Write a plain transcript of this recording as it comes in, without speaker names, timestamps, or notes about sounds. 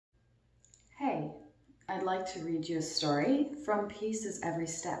Hey, I'd like to read you a story from Peace is Every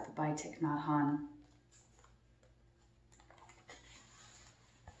Step by Thich Nhat Hanh.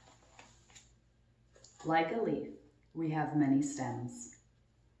 Like a leaf, we have many stems.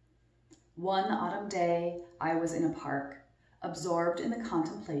 One autumn day, I was in a park, absorbed in the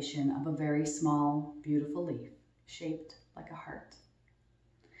contemplation of a very small, beautiful leaf, shaped like a heart.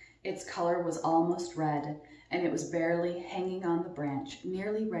 Its color was almost red, and it was barely hanging on the branch,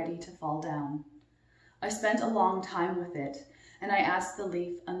 nearly ready to fall down. I spent a long time with it, and I asked the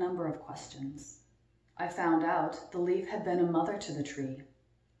leaf a number of questions. I found out the leaf had been a mother to the tree.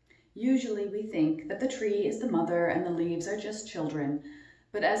 Usually we think that the tree is the mother and the leaves are just children,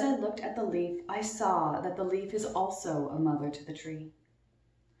 but as I looked at the leaf, I saw that the leaf is also a mother to the tree.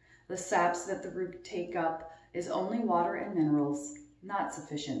 The saps that the root take up is only water and minerals, not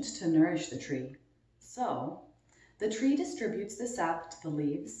sufficient to nourish the tree. So, the tree distributes the sap to the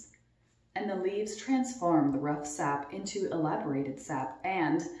leaves, and the leaves transform the rough sap into elaborated sap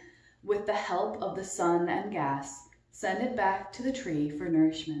and, with the help of the sun and gas, send it back to the tree for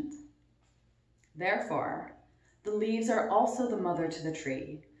nourishment. Therefore, the leaves are also the mother to the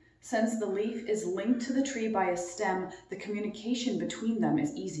tree. Since the leaf is linked to the tree by a stem, the communication between them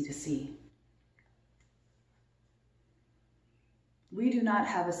is easy to see. We do not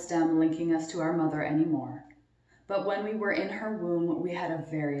have a stem linking us to our mother anymore, but when we were in her womb, we had a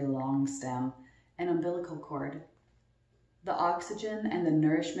very long stem, an umbilical cord. The oxygen and the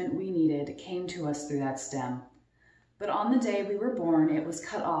nourishment we needed came to us through that stem, but on the day we were born, it was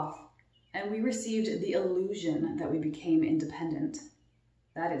cut off, and we received the illusion that we became independent.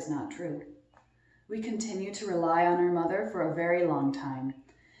 That is not true. We continue to rely on our mother for a very long time,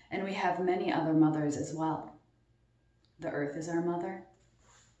 and we have many other mothers as well. The earth is our mother.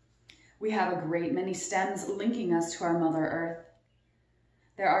 We have a great many stems linking us to our Mother Earth.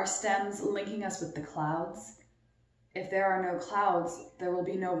 There are stems linking us with the clouds. If there are no clouds, there will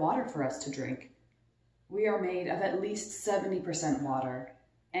be no water for us to drink. We are made of at least 70% water,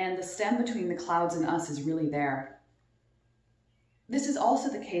 and the stem between the clouds and us is really there. This is also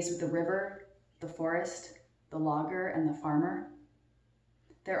the case with the river, the forest, the logger, and the farmer.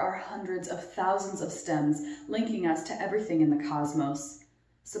 There are hundreds of thousands of stems linking us to everything in the cosmos,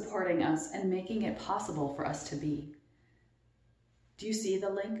 supporting us and making it possible for us to be. Do you see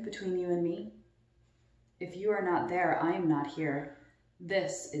the link between you and me? If you are not there, I am not here.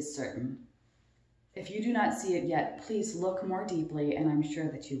 This is certain. If you do not see it yet, please look more deeply, and I'm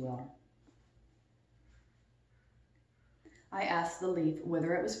sure that you will. I asked the leaf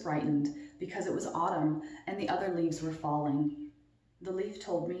whether it was frightened because it was autumn and the other leaves were falling. The leaf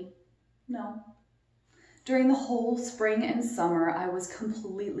told me, no. During the whole spring and summer, I was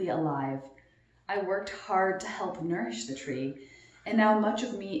completely alive. I worked hard to help nourish the tree, and now much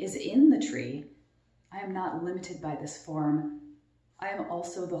of me is in the tree. I am not limited by this form. I am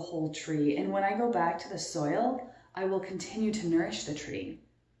also the whole tree, and when I go back to the soil, I will continue to nourish the tree.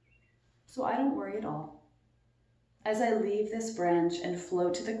 So I don't worry at all. As I leave this branch and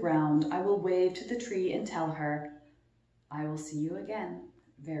float to the ground, I will wave to the tree and tell her, I will see you again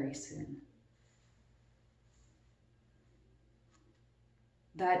very soon.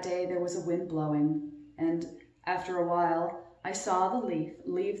 That day there was a wind blowing, and after a while, I saw the leaf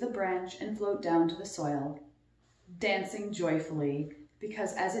leave the branch and float down to the soil, dancing joyfully,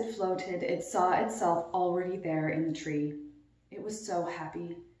 because as it floated, it saw itself already there in the tree. It was so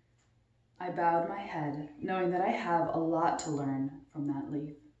happy. I bowed my head, knowing that I have a lot to learn from that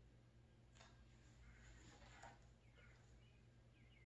leaf.